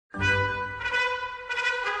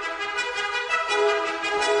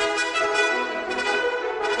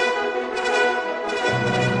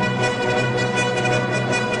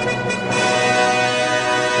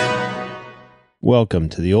Welcome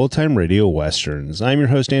to the Old Time Radio Westerns. I'm your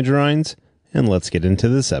host, Andrew Rhines, and let's get into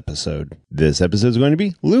this episode. This episode is going to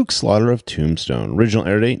be Luke Slaughter of Tombstone. Original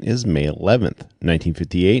air date is May 11th,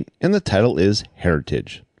 1958, and the title is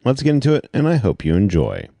Heritage. Let's get into it, and I hope you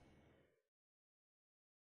enjoy.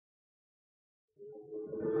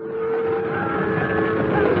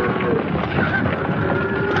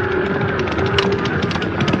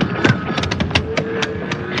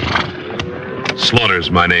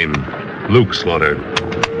 Slaughter's my name. Luke Slaughter.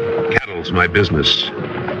 Cattle's my business.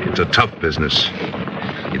 It's a tough business.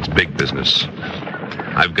 It's big business.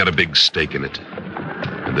 I've got a big stake in it.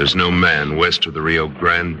 And there's no man west of the Rio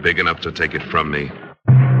Grande big enough to take it from me.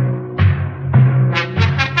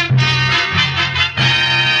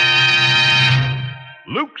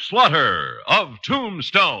 Luke Slaughter of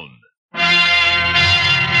Tombstone.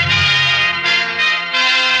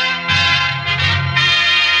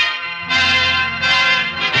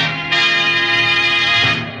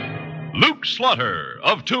 Luke Slaughter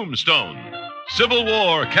of Tombstone, Civil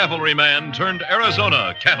War cavalryman turned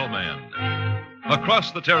Arizona cattleman.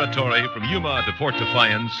 Across the territory from Yuma to Fort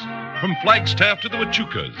Defiance, from Flagstaff to the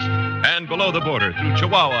Huachucas, and below the border through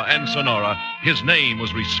Chihuahua and Sonora, his name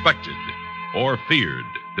was respected or feared,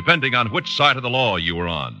 depending on which side of the law you were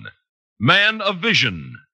on. Man of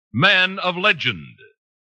vision, man of legend,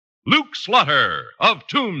 Luke Slaughter of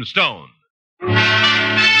Tombstone.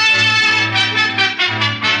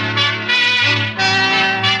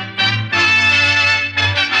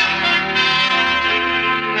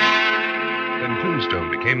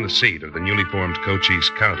 Became the seat of the newly formed Cochise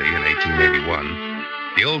County in 1881,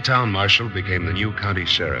 the old town marshal became the new county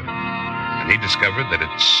sheriff. And he discovered that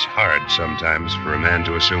it's hard sometimes for a man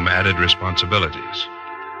to assume added responsibilities.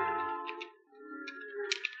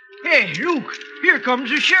 Hey, Luke, here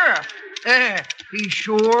comes the sheriff. He's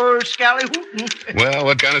sure scally-hootin'. Well,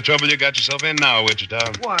 what kind of trouble you got yourself in now,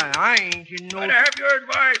 Wichita? Why, I ain't in no... Better have your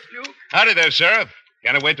advice, Duke. Howdy there, Sheriff.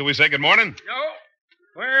 Can I wait till we say good morning? No?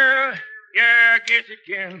 Well... yeah, I guess it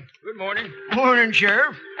can. Good morning. Morning,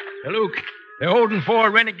 Sheriff. Now, Luke, they're holding 4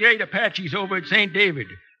 renegade Apaches over at St. David.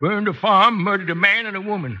 Burned a farm, murdered a man and a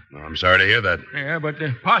woman. Oh, I'm sorry to hear that. Yeah, but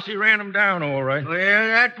the posse ran them down all right. Well,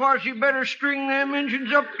 that posse better string them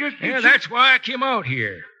engines up just... Yeah, that's why I came out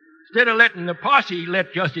here. Instead of letting the posse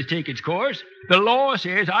let justice take its course, the law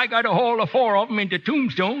says I got to haul the 4 of them into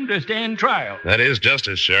Tombstone to stand trial. That is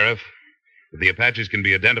justice, Sheriff. If the Apaches can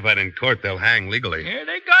be identified in court, they'll hang legally. Yeah,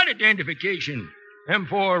 they got identification. Them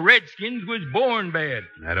 4 redskins was born bad.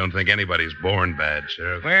 I don't think anybody's born bad,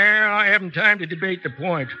 Sheriff. Well, I haven't time to debate the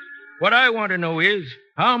point. What I want to know is,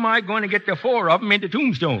 how am I going to get the 4 of them into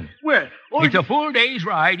Tombstone? Well, It's a full day's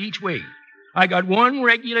ride each way. I got one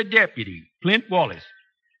regular deputy, Clint Wallace.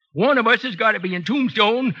 One of us has got to be in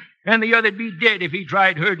Tombstone, and the other'd be dead if he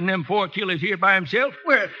tried herding them 4 killers here by himself.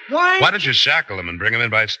 well, why... Why don't you shackle them and bring them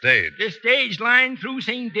in by stage? The stage line through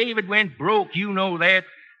St. David went broke, you know that.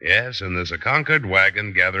 Yes, and there's a Concord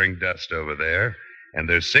wagon gathering dust over there, and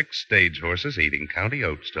there's 6 stage horses eating county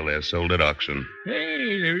oats till they're sold at auction.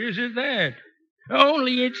 Hey, there is that.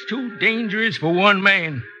 Only it's too dangerous for one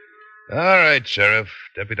man. All right, Sheriff.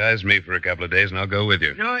 Deputize me for a couple of days, and I'll go with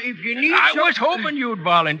you. Now, if you need... I was hoping you'd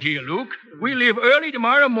volunteer, Luke. We leave early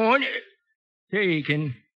tomorrow morning. Say,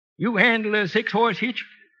 can you handle a 6-horse hitch?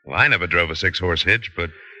 Well, I never drove a 6-horse hitch, but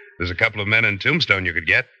there's a couple of men in Tombstone you could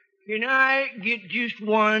get. Can I get just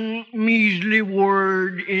one measly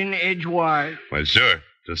word in edgewise? Well, sure.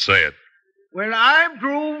 Just say it. Well, I've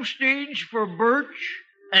drove stage for Birch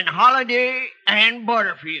and Holiday and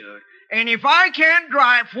Butterfield. And if I can't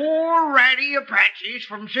drive 4 ratty Apaches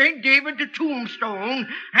from St. David to Tombstone,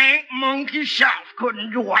 Hank Monk himself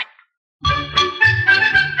couldn't do it.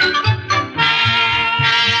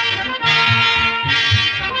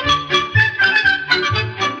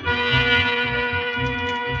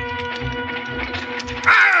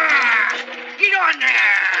 Get on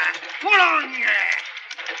there! Pull on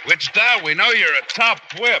there! Wichita, we know you're a top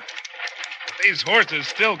whip. But these horses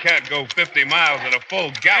still can't go 50 miles at a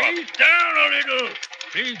full gallop. Ease down a little.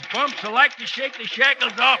 These bumps will like to shake the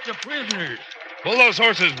shackles off the prisoners. Pull those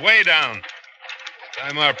horses way down.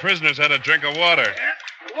 Time our prisoners had a drink of water.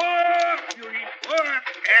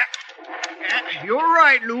 You're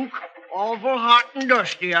right, Luke. Awful hot and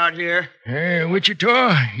dusty out here. Hey,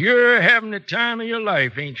 Wichita, you're having the time of your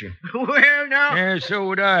life, ain't you? Well, now... Yeah, so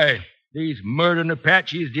would I. These murdering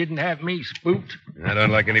Apaches didn't have me spooked. I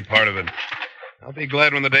don't like any part of it. I'll be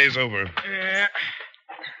glad when the day's over.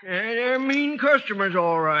 They're mean customers,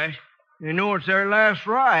 all right. They know it's their last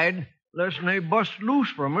ride, lest they bust loose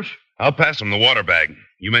from us. I'll pass them the water bag.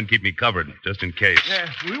 You men keep me covered, just in case. Yes,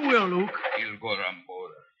 we will, Luke.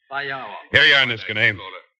 Here you are, Niskanen.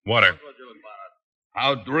 Water.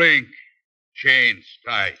 I'll drink. Chains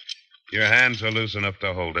tight. Your hands are loose enough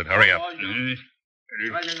to hold it. Hurry up.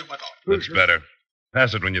 That's better.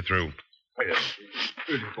 Pass it when you're through.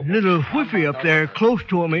 Little whiffy up there close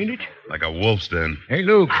to him, ain't it? Like a wolf's den. Hey,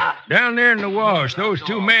 Luke, down there in the wash, those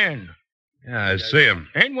two men. Yeah, I see him.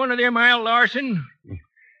 Ain't one of them Al Larson?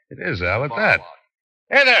 It is, Al, at that.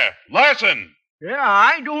 Hey there, Larson! Yeah,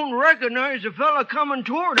 I don't recognize the fella coming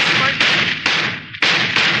toward us.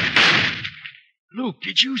 Luke,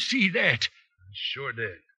 did you see that? Sure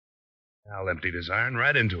did. Al emptied his iron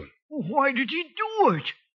right into him. Why did he do it?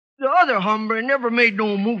 The other hombre never made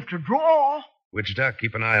no move to draw. Wichita,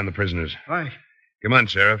 keep an eye on the prisoners. Right. Come on,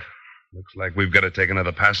 Sheriff. Looks like we've got to take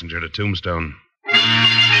another passenger to Tombstone.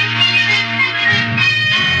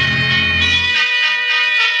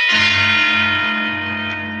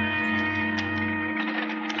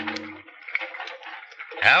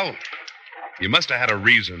 Al, you must have had a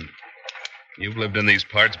reason. You've lived in these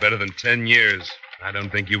parts better than 10 years. I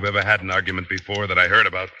don't think you've ever had an argument before that I heard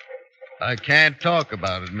about. I can't talk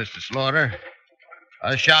about it, Mr. Slaughter.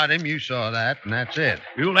 I shot him, you saw that, and that's it.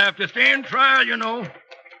 You'll have to stand trial, you know.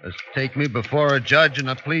 Just take me before a judge and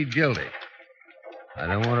I plead guilty. I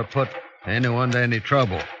don't want to put anyone to any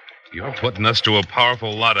trouble. You're putting us to a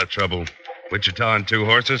powerful lot of trouble. Wichita and two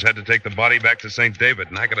horses had to take the body back to St. David,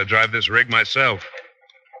 and I got to drive this rig myself.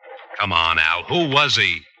 Come on, Al. Who was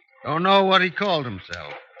he? Don't know what he called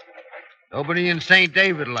himself. Nobody in St.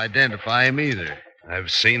 David will identify him either.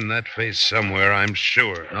 I've seen that face somewhere, I'm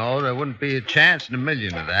sure. No, there wouldn't be a chance in a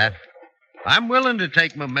million of that. I'm willing to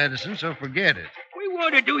take my medicine, so forget it. We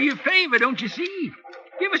want to do you a favor, don't you see?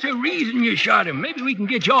 Give us a reason you shot him. Maybe we can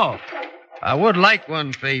get you off. I would like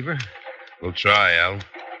one favor. We'll try, Al.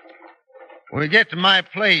 When we get to my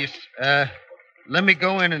place, let me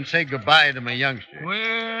go in and say goodbye to my youngster.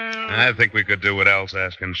 Well, I think we could do what Al's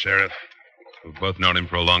asking, Sheriff. We've both known him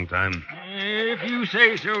for a long time. if you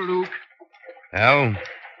say so, Luke. Al,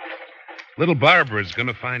 little Barbara's going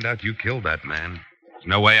to find out you killed that man. There's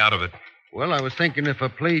no way out of it. Well, I was thinking if I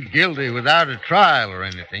plead guilty without a trial or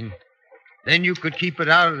anything, then you could keep it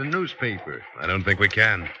out of the newspaper. I don't think we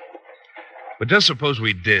can. But just suppose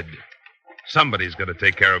we did. Somebody's got to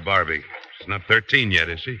take care of Barbie. She's not 13 yet,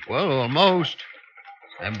 is she? Well, almost.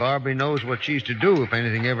 And Barbie knows what she's to do if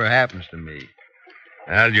anything ever happens to me.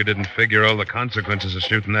 Al, you didn't figure all the consequences of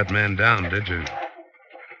shooting that man down, did you?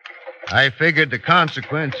 I figured the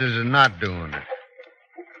consequences of not doing it.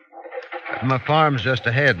 But my farm's just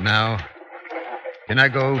ahead now. Can I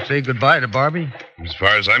go say goodbye to Barbie? As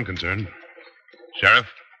far as I'm concerned. Sheriff?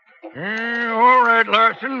 All right,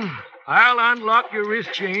 Larson. I'll unlock your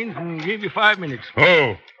wrist chains and give you 5 minutes.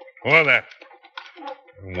 Oh, all that.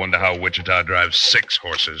 I wonder how Wichita drives 6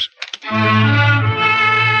 horses. I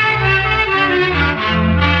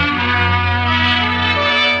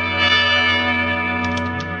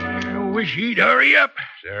wish he'd hurry up.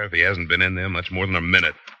 Sheriff, he hasn't been in there much more than a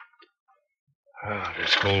minute. Oh,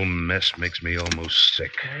 this whole mess makes me almost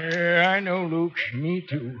sick. I know, Luke. Me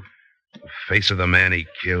too. The face of the man he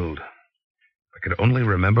killed. I could only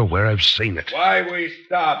remember where I've seen it. Why we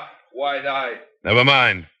stop? Wide-eyed. Never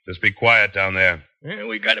mind. Just be quiet down there.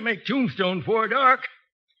 We got to make Tombstone before dark.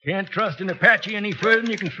 Can't trust an Apache any further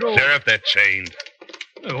than you can throw. Sheriff, they're chained.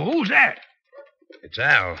 Who's that? It's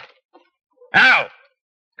Al. Al!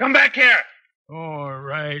 Come back here! All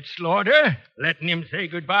right, Slaughter. Letting him say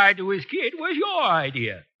goodbye to his kid was your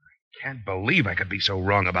idea. Can't believe I could be so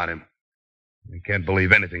wrong about him. I can't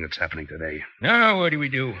believe anything that's happening today. Now, what do we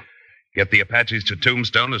do? Get the Apaches to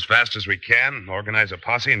Tombstone as fast as we can, organize a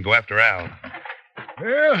posse, and go after Al.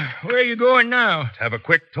 Well, where are you going now? Have a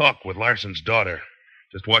quick talk with Larson's daughter.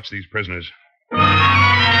 Just watch these prisoners. He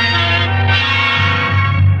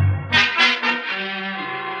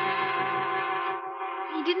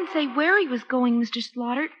didn't say where he was going, Mr.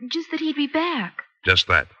 Slaughter, just that he'd be back. Just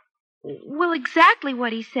that. Well, exactly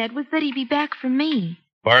what he said was that he'd be back for me.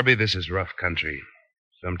 Barbie, this is rough country.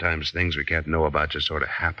 Sometimes things we can't know about just sort of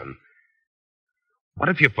happen. What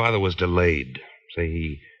if your father was delayed? Say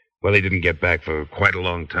he didn't get back for quite a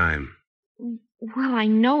long time. Well, I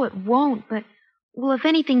know it won't, but, well, if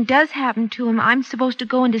anything does happen to him, I'm supposed to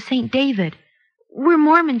go into St. David. We're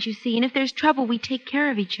Mormons, you see, and if there's trouble, we take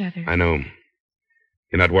care of each other. I know.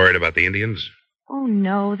 You're not worried about the Indians? Oh,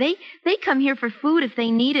 no. They come here for food if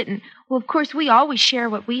they need it, and, well, of course, we always share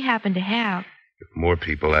what we happen to have. If more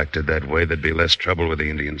people acted that way, there'd be less trouble with the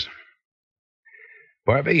Indians.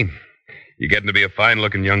 Barbie, you're getting to be a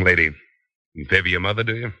fine-looking young lady. You favor your mother,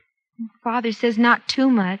 do you? Father says not too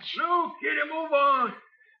much. Luke, get him, move on.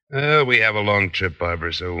 We have a long trip,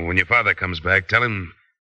 Barbara, so when your father comes back, tell him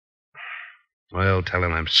Well, tell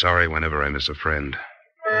him I'm sorry whenever I miss a friend.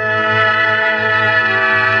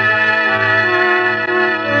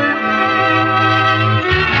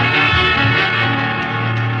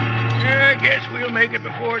 I guess we'll make it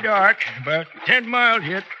before dark. About 10 miles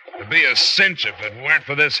yet. It'd be a cinch if it weren't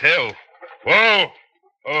for this hill. Whoa!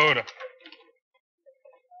 Hold up.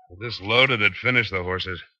 If this loaded, it'd finish the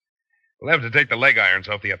horses. We'll have to take the leg irons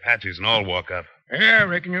off the Apaches and all walk up. Yeah, I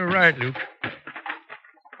reckon you're right, Luke.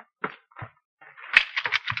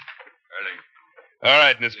 All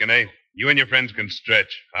right, Niskane. You and your friends can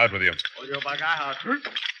stretch. Out with you.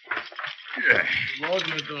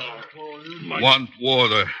 Want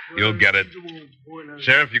water. You'll get it.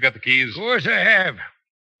 Sheriff, you got the keys? Of course I have.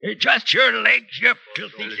 Just your legs, you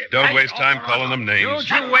filthy... Don't waste time calling them names.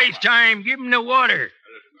 Don't you waste time. Give 'em the water.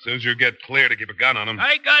 As soon as you get clear to keep a gun on them.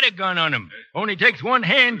 I got a gun on 'em. Only takes one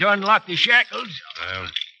hand to unlock the shackles. Well,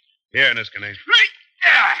 here, Niskane.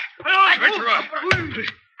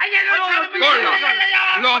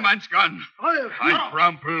 Lawman's gun. I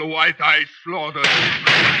trample white eye slaughter.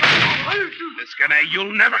 Niskane,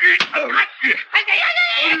 you'll never...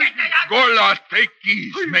 Gola, take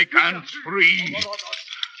keys, make hands free.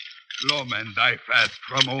 Lawman die fast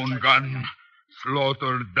from own gun.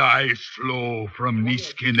 Slaughter die slow from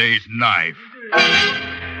Niskane's knife.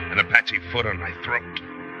 An Apache foot on my throat.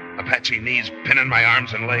 Apache knees pinning my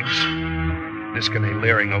arms and legs. Niskane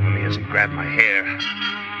leering over me as he grabbed my hair.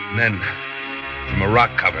 And then, from a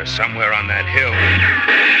rock cover somewhere on that hill...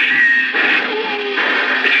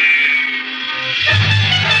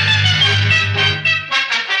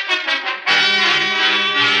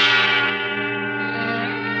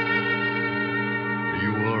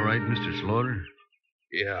 Mr. Slaughter?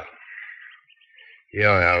 Yeah.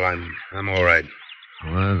 Yeah, Al, I'm all right.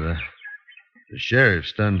 Well, the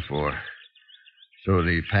sheriff's done for. So are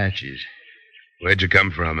the Apaches. Where'd you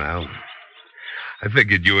come from, Al? I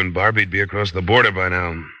figured you and Barbie'd be across the border by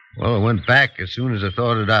now. Well, I went back as soon as I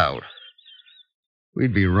thought it out.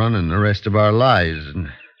 We'd be running the rest of our lives,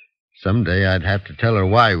 and someday I'd have to tell her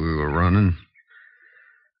why we were running.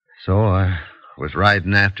 So I was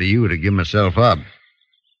riding after you to give myself up.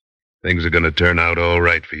 Things are going to turn out all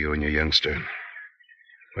right for you and your youngster.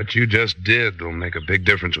 What you just did will make a big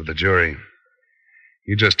difference with the jury.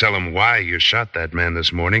 You just tell them why you shot that man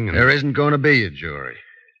this morning and... There isn't going to be a jury.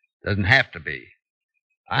 Doesn't have to be.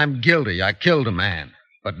 I'm guilty. I killed a man.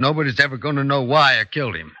 But nobody's ever going to know why I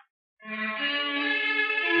killed him.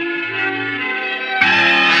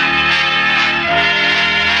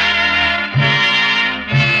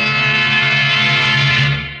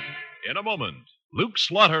 In a moment, Luke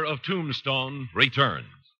Slaughter of Tombstone returns.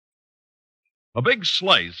 A big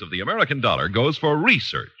slice of the American dollar goes for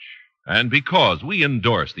research. And because we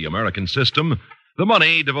endorse the American system, the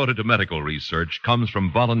money devoted to medical research comes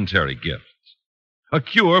from voluntary gifts. A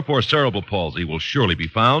cure for cerebral palsy will surely be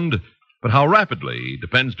found, but how rapidly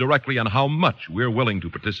depends directly on how much we're willing to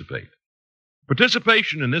participate.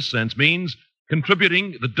 Participation in this sense means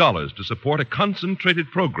contributing the dollars to support a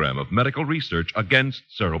concentrated program of medical research against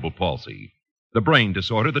cerebral palsy, the brain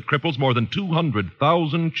disorder that cripples more than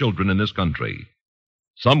 200,000 children in this country.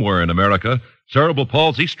 Somewhere in America, cerebral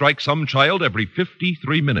palsy strikes some child every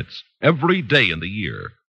 53 minutes, every day in the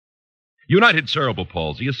year. United Cerebral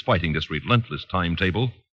Palsy is fighting this relentless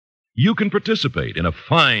timetable. You can participate in a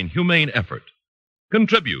fine, humane effort.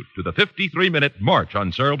 Contribute to the 53-minute March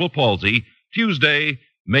on Cerebral Palsy, Tuesday,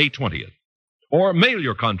 May 20th. Or mail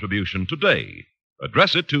your contribution today.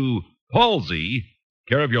 Address it to Palsy,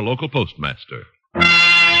 care of your local postmaster.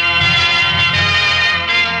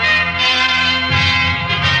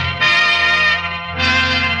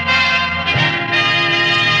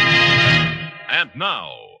 And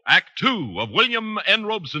now, Act Two of William N.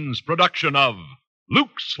 Robeson's production of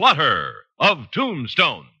Luke Slaughter of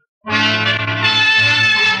Tombstone.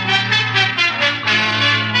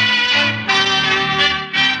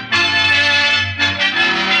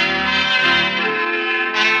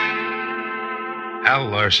 Al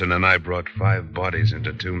Larson and I brought 5 bodies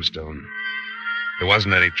into Tombstone. There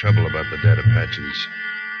wasn't any trouble about the dead Apaches.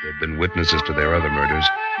 They'd been witnesses to their other murders,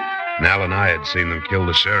 and Al and I had seen them kill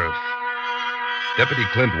the sheriff. Deputy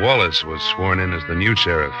Clint Wallace was sworn in as the new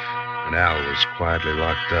sheriff, and Al was quietly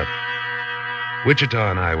locked up.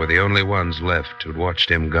 Wichita and I were the only ones left who'd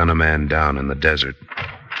watched him gun a man down in the desert.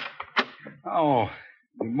 Oh,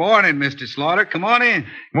 good morning, Mr. Slaughter. Come on in.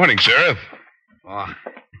 Morning, Sheriff. Oh,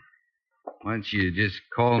 why don't you just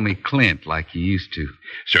call me Clint like you used to?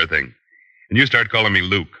 Sure thing. And you start calling me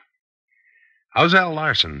Luke. How's Al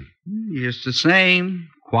Larson? Just the same.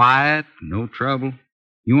 Quiet, no trouble.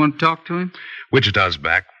 You want to talk to him? Wichita's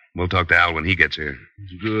back. We'll talk to Al when he gets here.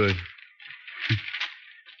 Good.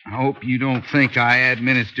 I hope you don't think I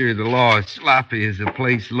administer the law as sloppy as the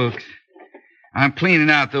place looks. I'm cleaning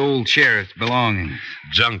out the old sheriff's belongings.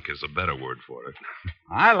 Junk is a better word for it.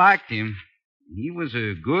 I liked him. He was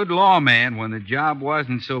a good lawman when the job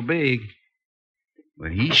wasn't so big.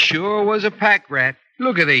 But he sure was a pack rat.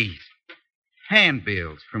 Look at these.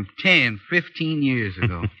 Handbills from 10, 15 years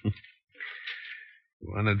ago.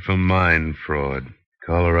 Wanted for mine fraud.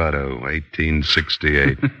 Colorado,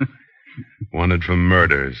 1868. Wanted for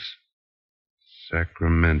murders.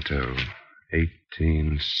 Sacramento,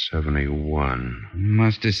 1871.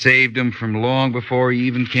 Must have saved him from long before he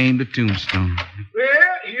even came to Tombstone.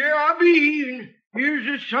 Well, here I be. Here's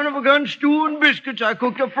this son of a gun stew and biscuits I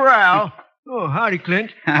cooked up for Al. Oh, howdy,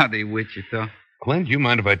 Clint. Howdy, Wichita. Clint, you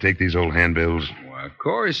mind if I take these old handbills? Well, of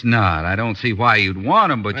course not. I don't see why you'd want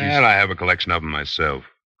them, but Well, I have a collection of them myself.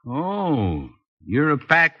 Oh, you're a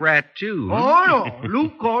pack rat, too. Huh? Oh, no.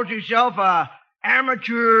 Luke calls himself a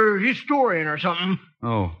amateur historian or something.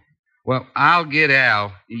 Oh, well, I'll get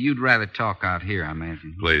Al. You'd rather talk out here, I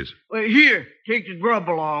imagine. Please. Well, here, take the grub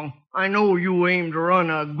along. I know you aim to run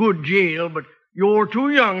a good jail, but you're too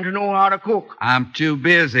young to know how to cook. I'm too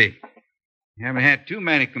busy. Haven't had too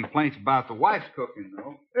many complaints about the wife's cooking,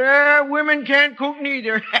 though. Women can't cook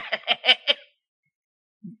neither.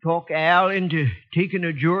 Talk Al into taking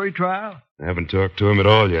a jury trial? I haven't talked to him at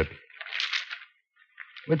all yet.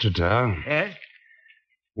 Wichita, Eh?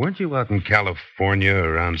 weren't you out in California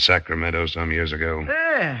around Sacramento some years ago?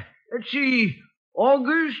 Let's see.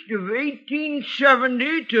 August of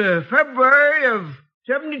 1870 to February of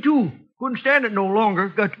 72. Couldn't stand it no longer.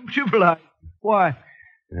 Got too civilized. Why?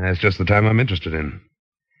 That's just the time I'm interested in.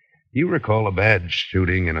 Do you recall a bad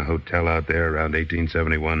shooting in a hotel out there around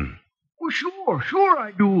 1871? Well, sure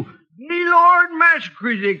I do. Gaylord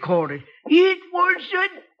Massacre, they called it. It was the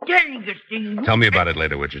dangest thing. Tell me about it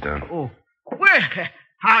later, Wichita. Oh, well,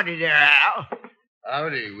 howdy there, Al.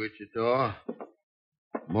 Howdy, Wichita.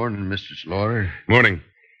 Morning, Mr. Slaughter. Morning.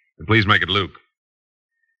 And please make it Luke.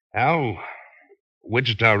 Al,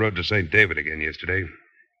 Wichita rode to St. David again yesterday.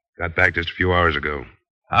 Got back just a few hours ago.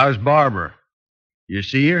 How's Barbara? You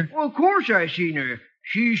see her? Well, of course I seen her.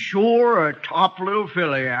 She's sure a top little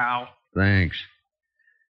filly, Al. Thanks.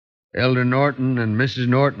 Elder Norton and Mrs.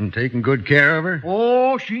 Norton taking good care of her?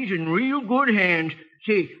 Oh, she's in real good hands.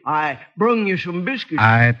 See, I brung you some biscuits.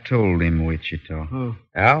 I told him, Wichita.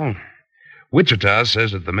 Al, Wichita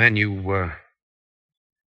says that the man you,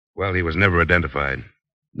 well, he was never identified.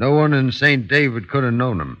 No one in St. David could have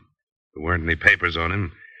known him. There weren't any papers on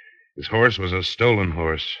him. His horse was a stolen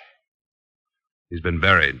horse. He's been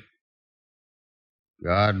buried.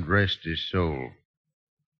 God rest his soul.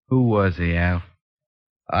 Who was he, Al?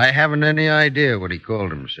 I haven't any idea what he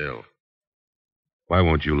called himself. Why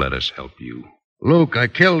won't you let us help you? Luke, I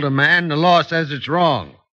killed a man. The law says it's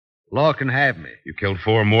wrong. Law can have me. You killed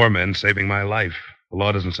 4 more men, saving my life. The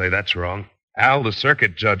law doesn't say that's wrong. Al, the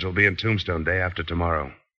circuit judge, will be in Tombstone day after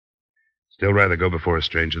tomorrow. Still rather go before a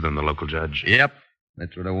stranger than the local judge? Yep,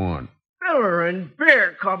 that's what I want. Feller and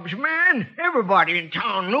bear cubs, man. Everybody in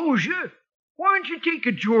town knows you. Why don't you take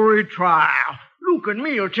a jury trial? Luke and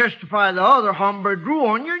me'll testify the other hombre drew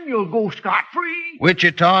on you, and you'll go scot-free.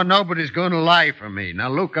 Wichita, nobody's going to lie for me. Now,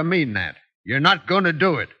 Luke, I mean that. You're not going to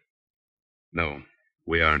do it. No,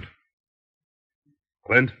 we aren't.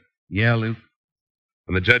 Clint? Yeah, Luke?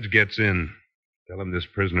 When the judge gets in, tell him this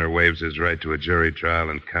prisoner waives his right to a jury trial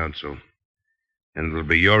and counsel. And it'll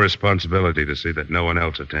be your responsibility to see that no one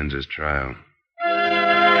else attends his trial.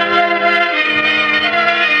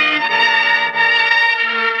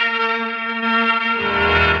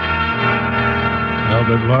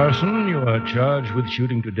 Albert Larson, you are charged with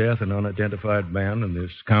shooting to death an unidentified man in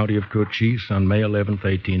this county of Cochise on May 11th,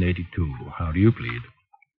 1882. How do you plead?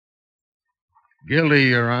 Guilty,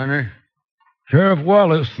 Your Honor. Sheriff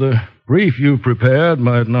Wallace, the brief you've prepared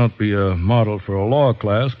might not be a model for a law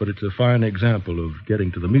class, but it's a fine example of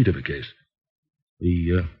getting to the meat of a case.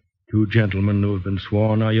 The 2 gentlemen who have been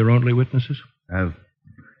sworn are your only witnesses?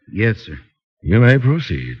 Yes, sir. You may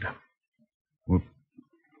proceed. Well,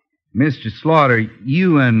 Mr. Slaughter,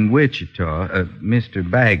 you and Wichita, Mr.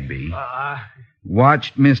 Bagby,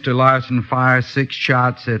 watched Mr. Larson fire 6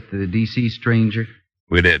 shots at the deceased stranger?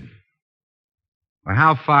 We did. Well,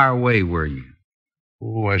 how far away were you?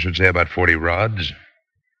 Oh, I should say about 40 rods.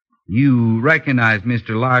 You recognized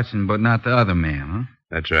Mr. Larson, but not the other man, huh?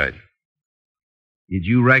 That's right. Did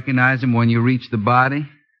you recognize him when you reached the body?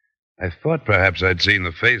 I thought perhaps I'd seen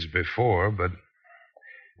the face before, but it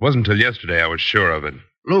wasn't until yesterday I was sure of it.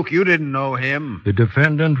 Luke, you didn't know him. The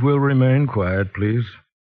defendant will remain quiet, please.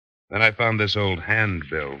 Then I found this old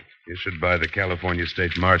handbill. issued by the California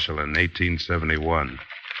State Marshal in 1871.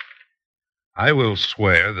 I will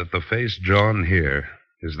swear that the face drawn here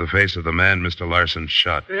is the face of the man Mr. Larson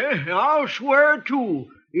shot. I'll swear, too.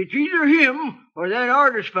 It's either him or that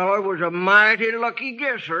artist fellow was a mighty lucky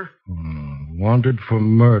guesser. Wanted for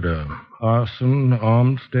murder, arson,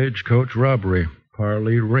 armed stagecoach robbery,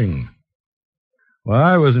 Parley Ring. Well,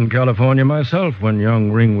 I was in California myself when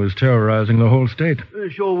young Ring was terrorizing the whole state.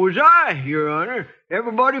 So was I, Your Honor.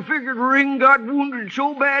 Everybody figured Ring got wounded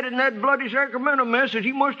so bad in that bloody Sacramento mess that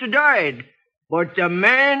he must have died. But the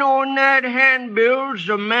man on that handbill's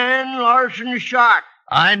the man Larson shot.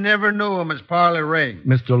 I never knew him as Parley Ring.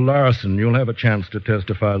 Mr. Larson, you'll have a chance to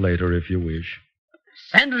testify later if you wish.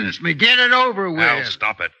 Sentence me. Get it over with. Al,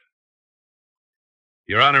 stop it.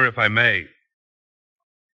 Your Honor, if I may.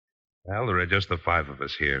 Al, there are just the five of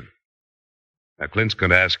us here. Now, Clint's going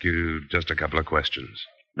to ask you just a couple of questions.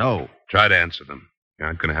 No. Try to answer them. You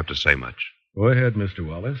aren't going to have to say much. Go ahead, Mr.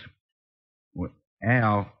 Wallace. Well,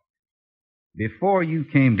 Al, before you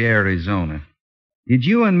came to Arizona, did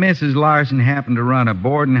you and Mrs. Larson happen to run a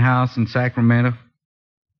boarding house in Sacramento?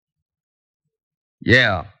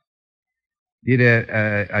 Yeah. Did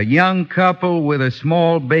a young couple with a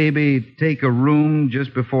small baby take a room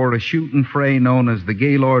just before a shooting fray known as the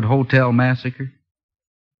Gaylord Hotel Massacre?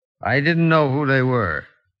 I didn't know who they were.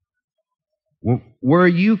 Were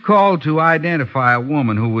you called to identify a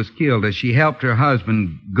woman who was killed as she helped her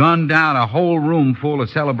husband gun down a whole room full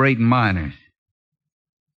of celebrating minors?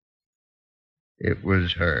 It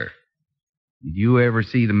was her. Did you ever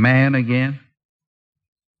see the man again?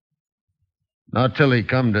 Not till he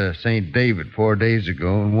come to St. David 4 days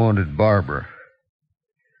ago and wanted Barbara.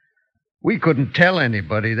 We couldn't tell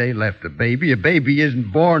anybody they left a baby. A baby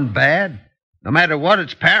isn't born bad, no matter what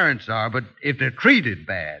its parents are, but if they're treated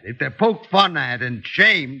bad, if they're poked fun at and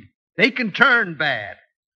shamed, they can turn bad.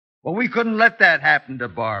 Well, we couldn't let that happen to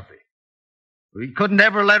Barbie. We couldn't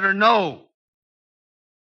ever let her know.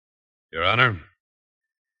 Your Honor,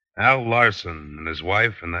 Al Larson and his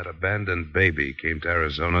wife and that abandoned baby came to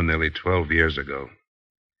Arizona nearly 12 years ago.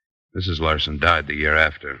 Mrs. Larson died the year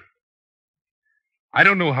after. I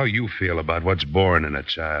don't know how you feel about what's born in a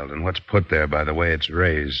child and what's put there by the way it's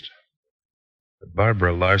raised. But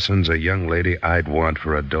Barbara Larson's a young lady I'd want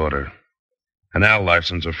for a daughter. And Al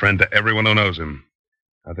Larson's a friend to everyone who knows him.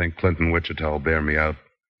 I think Clinton Wichita will bear me out.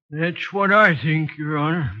 That's what I think, Your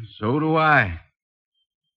Honor. So do I.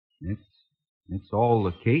 It's all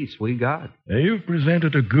the case we got. You've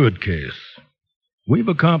presented a good case. We've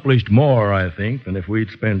accomplished more, I think, than if we'd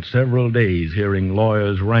spent several days hearing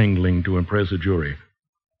lawyers wrangling to impress a jury.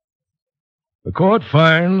 The court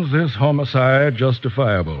finds this homicide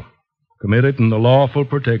justifiable, committed in the lawful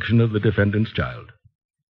protection of the defendant's child.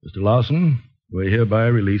 Mr. Larson, we're hereby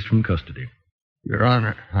released from custody. Your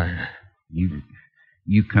Honor,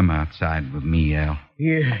 You come outside with me, Al.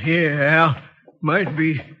 Yeah, Al. Might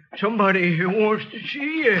be somebody who wants to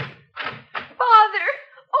see you. Father!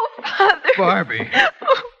 Oh, Father! Barbie.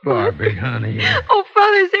 Barbie, honey. Oh,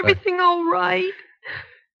 Father, is everything all right?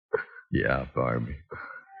 Yeah, Barbie.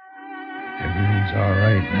 Everything's all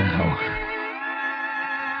right now.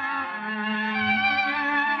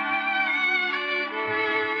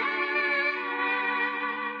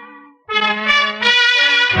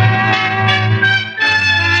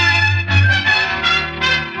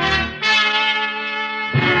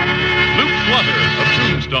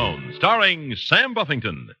 Tombstone, starring Sam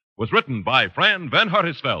Buffington, was written by Fran Van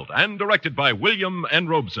Hartisveld and directed by William N.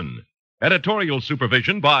 Robeson. Editorial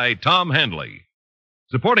supervision by Tom Handley.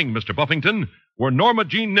 Supporting Mr. Buffington were Norma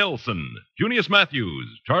Jean Nilsson, Junius Matthews,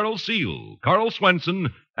 Charles Seal, Carl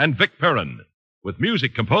Swenson, and Vic Perrin, with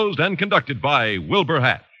music composed and conducted by Wilbur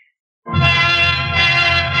Hatch.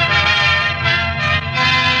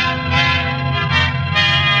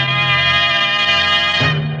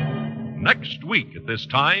 Next week at this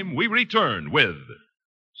time, we return with...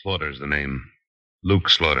 Slaughter's the name. Luke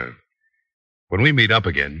Slaughter. When we meet up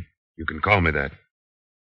again, you can call me that.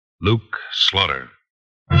 Luke Slaughter.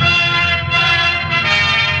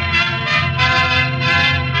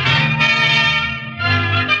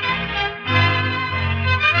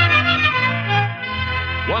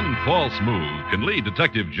 One false move can lead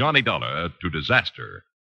Detective Johnny Dollar to disaster.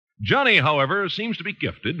 Johnny, however, seems to be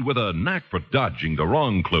gifted with a knack for dodging the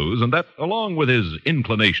wrong clues, and that, along with his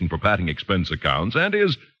inclination for padding expense accounts and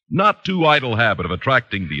his not too idle habit of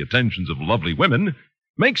attracting the attentions of lovely women,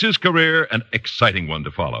 makes his career an exciting one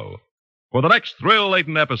to follow. For the next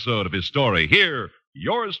thrill-laden episode of his story, hear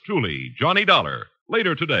yours truly, Johnny Dollar,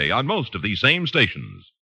 later today on most of these same stations.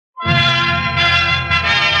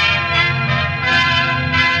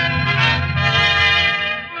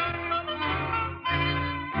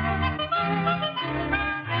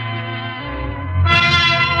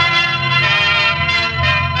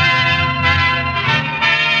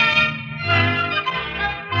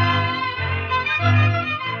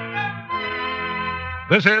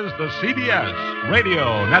 This is the CBS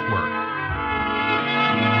Radio Network.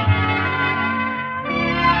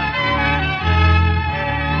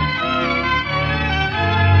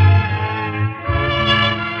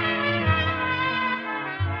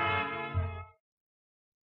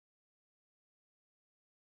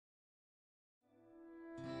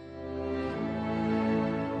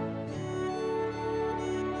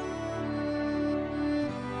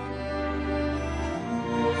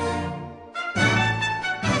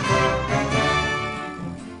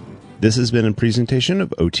 This has been a presentation of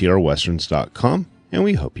OTRWesterns.com, and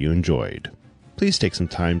we hope you enjoyed. Please take some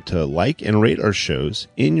time to like and rate our shows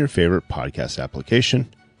in your favorite podcast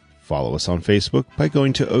application. Follow us on Facebook by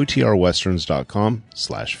going to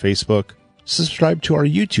OTRWesterns.com/Facebook. Subscribe to our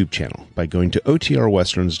YouTube channel by going to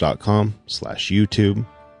OTRWesterns.com/YouTube.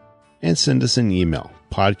 And send us an email,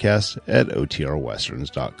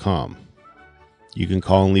 podcast@OTRWesterns.com. You can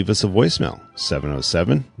call and leave us a voicemail,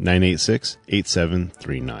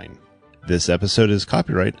 707-986-8739. This episode is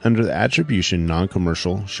copyright under the Attribution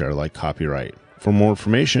Non-Commercial Share-alike copyright. For more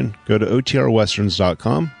information, go to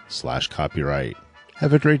OTRWesterns.com/copyright.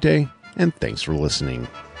 Have a great day, and thanks for listening.